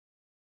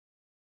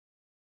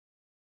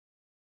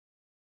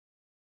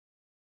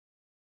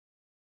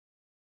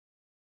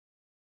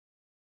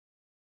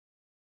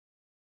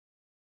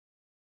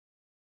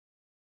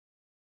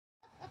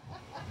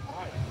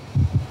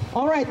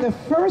All right, the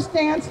first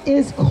dance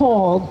is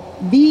called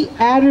Vi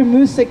är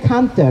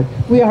musikanter.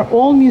 We are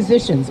all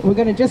musicians. We're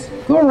going to just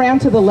go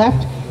around to the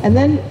left, and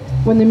then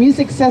when the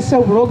music says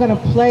so, we're all going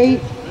to play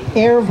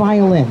air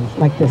violin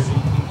like this.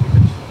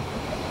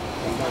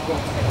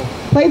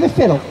 Play the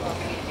fiddle.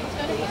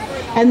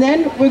 And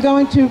then we're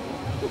going to,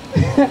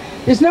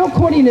 there's no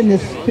accordion in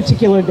this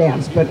particular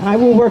dance, but I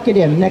will work it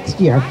in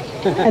next year.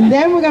 And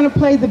then we're going to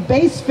play the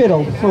bass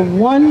fiddle for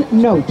one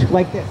note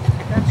like this.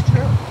 That's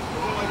true.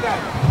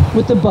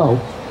 With the bow.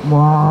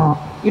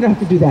 You don't have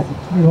to do that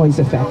noise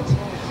effect.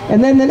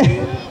 And then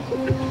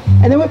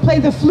we'll play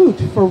the flute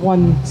for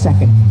 1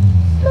 second.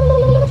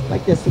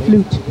 Like this, the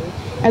flute.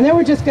 And then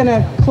we're just going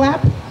to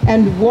clap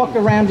and walk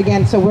around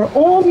again. So we're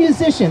all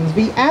musicians.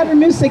 Vi är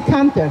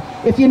musikanter.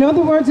 If you know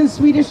the words in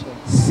Swedish,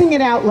 sing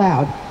it out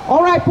loud.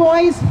 All right,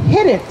 boys,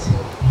 hit it.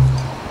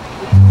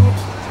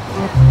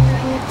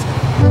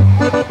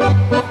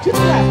 To the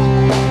left.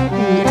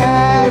 Vi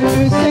är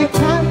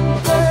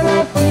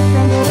musikanter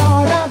från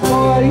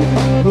Skaraborg.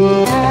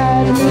 Vi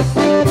är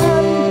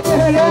musikanter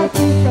från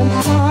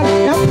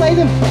Skaraborg. Now play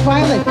the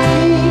violin. Vi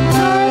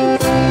kan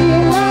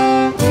spela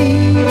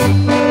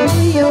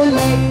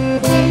violin.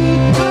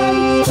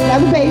 Now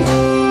the bass.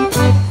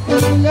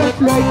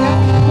 Right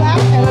now, clap,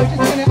 and we're just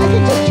gonna, I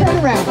can just turn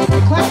around.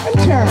 Clap and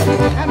turn.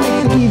 That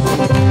makes it easy.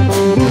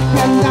 We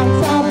can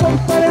dance on,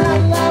 put it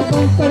on la,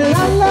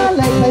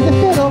 play the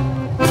fiddle.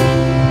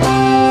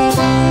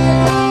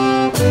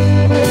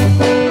 Play the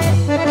bass.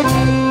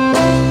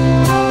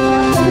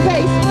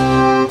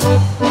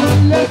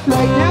 Left,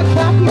 right, now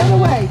clap the other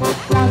way.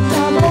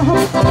 Dansa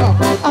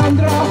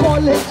andra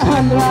hållet.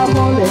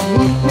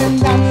 We can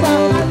dansa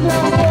andra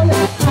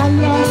hållet.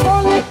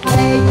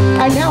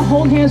 And now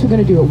hold hands, we're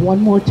going to do it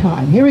one more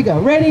time. Here we go.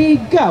 Ready,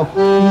 go.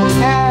 We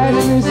are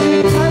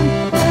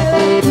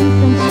musikanter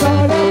from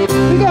Skaraborg.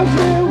 We go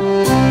through.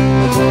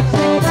 From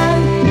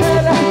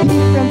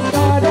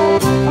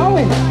Skaraborg. Oh,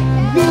 and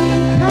vi kan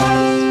spela.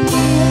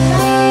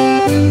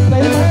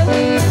 Play the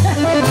violin.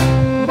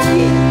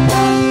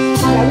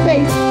 Now the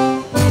bass.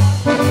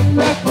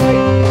 Left, right.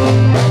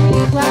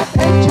 Clap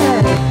and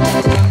turn.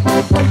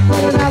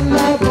 Put it on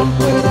love,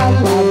 put it on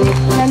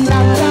love. And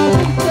now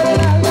put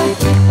it on love,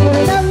 put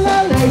it on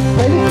love.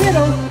 Play the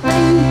fiddle.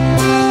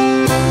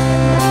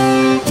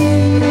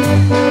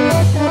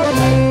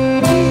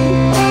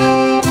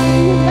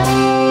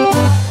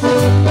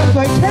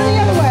 So turn the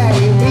other way.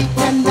 We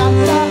can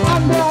dance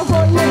andra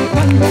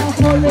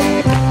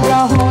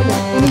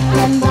hållet. We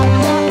can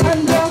dance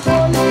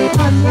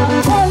andra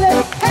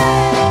hållet.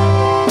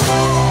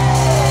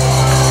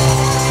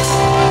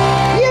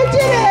 You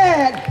did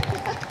it!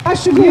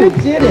 You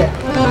did it.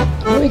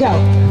 Here we go.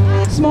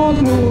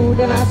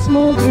 Smågrodorna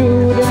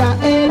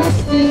är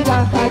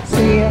lustiga att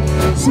se.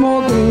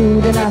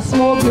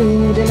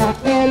 Smågrodorna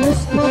är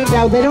lustiga.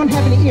 Now they don't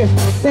have any ears.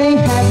 They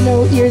have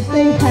no ears,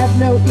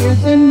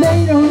 and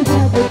they don't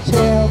have a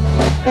tail.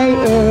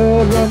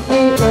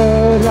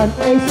 Öron,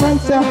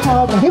 svansa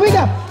har. Here we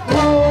go.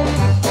 Oh.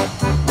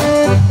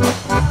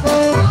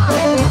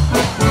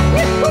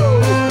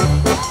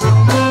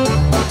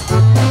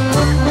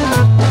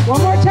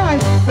 One more time.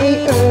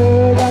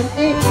 Öron.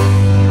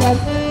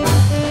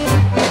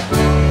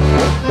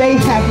 They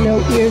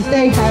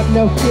have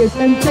no ears,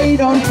 and they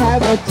don't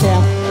have a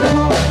tail.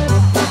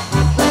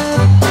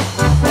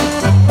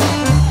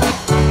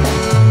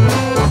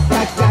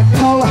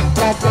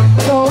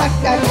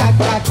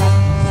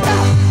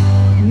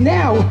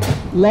 Now,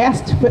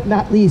 last but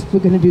not least, we're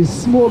going to do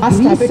small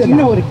gris. You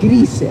know what a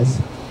gris is.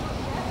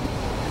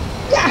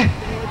 Yeah,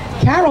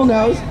 Carol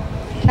knows.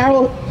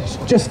 Carol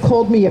just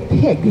called me a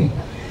pig.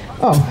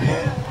 Oh,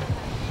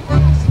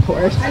 of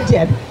course I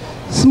did.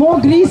 Small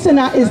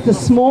grisarna is the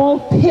small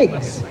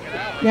pigs.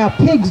 Now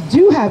pigs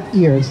do have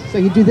ears, so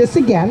you do this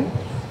again.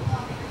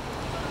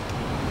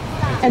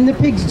 And the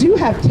pigs do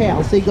have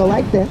tails, so you go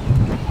like this.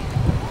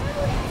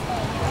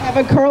 Have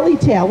a curly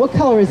tail. What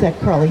color is that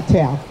curly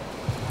tail?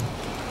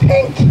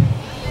 Pink.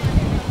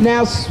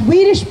 Now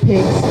Swedish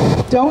pigs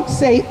don't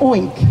say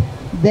oink.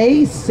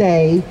 They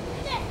say...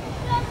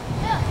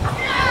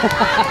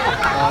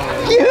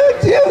 You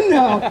do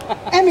know.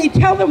 Emmy,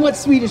 tell them what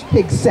Swedish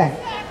pigs say.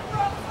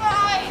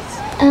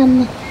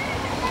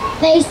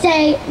 They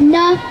say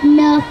nuff,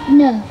 nuff,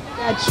 nuff.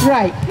 That's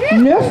right.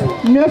 Nuff,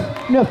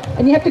 nuff, nuff.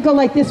 And you have to go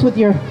like this with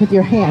your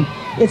hand.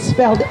 It's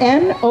spelled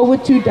N over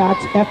 2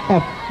 dots, F,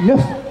 F.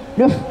 Nuff,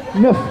 nuff,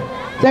 nuff.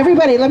 So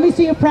everybody, let me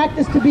see you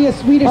practice to be a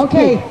Swedish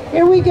pig.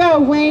 Here we go,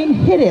 Wayne.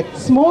 Hit it.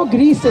 Små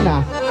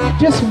grisarna.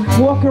 Just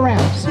walk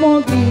around.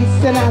 Små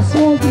grisarna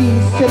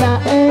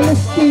är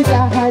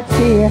lustiga att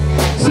se.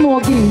 Små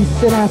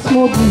grisarna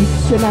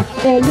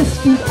är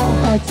lustiga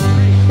att se.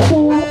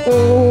 På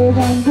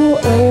öron,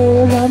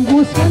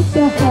 vår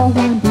svenska har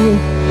man det.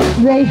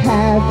 They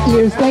have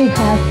ears,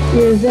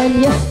 and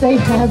yes, they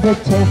have a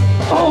tail.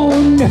 Oh,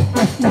 nuff,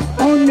 nuff, nuff,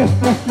 oh,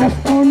 nuff, nuff, nuff,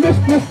 oh, nuff,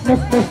 nuff,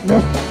 nuff, nuff,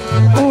 nuff.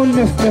 Oh,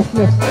 nuff, nuff,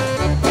 nuff.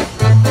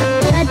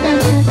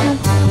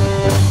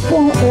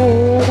 På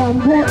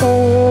öron,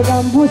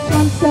 vår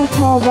svenska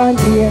har man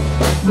det.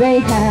 They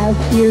have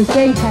ears,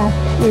 they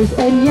have ears,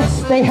 and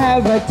yes, they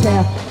have a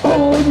tail.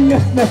 Oh,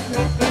 nuff, nuff.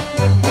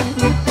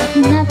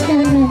 Nuff,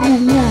 nuff,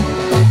 nuff,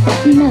 nuff.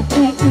 Nuff,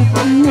 nuff,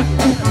 nuff,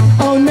 nuff.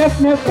 Oh,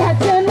 nuff, nuff,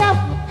 that's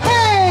enough.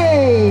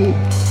 Hey!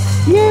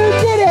 You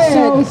did it!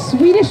 So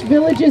Swedish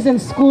villages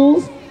and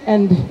schools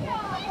and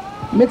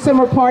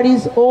midsummer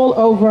parties all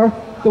over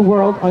the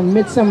world on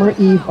Midsummer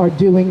Eve are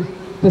doing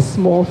the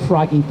small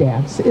froggy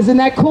dance. Isn't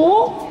that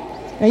cool?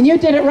 And you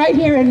did it right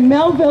here in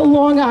Melville,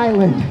 Long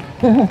Island.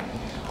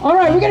 All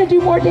right, we're going to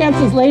do more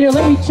dances later.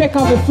 Let me check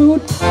on the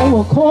food, and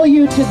we'll call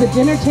you to the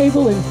dinner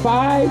table in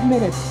 5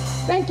 minutes.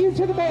 Thank you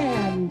to the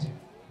band.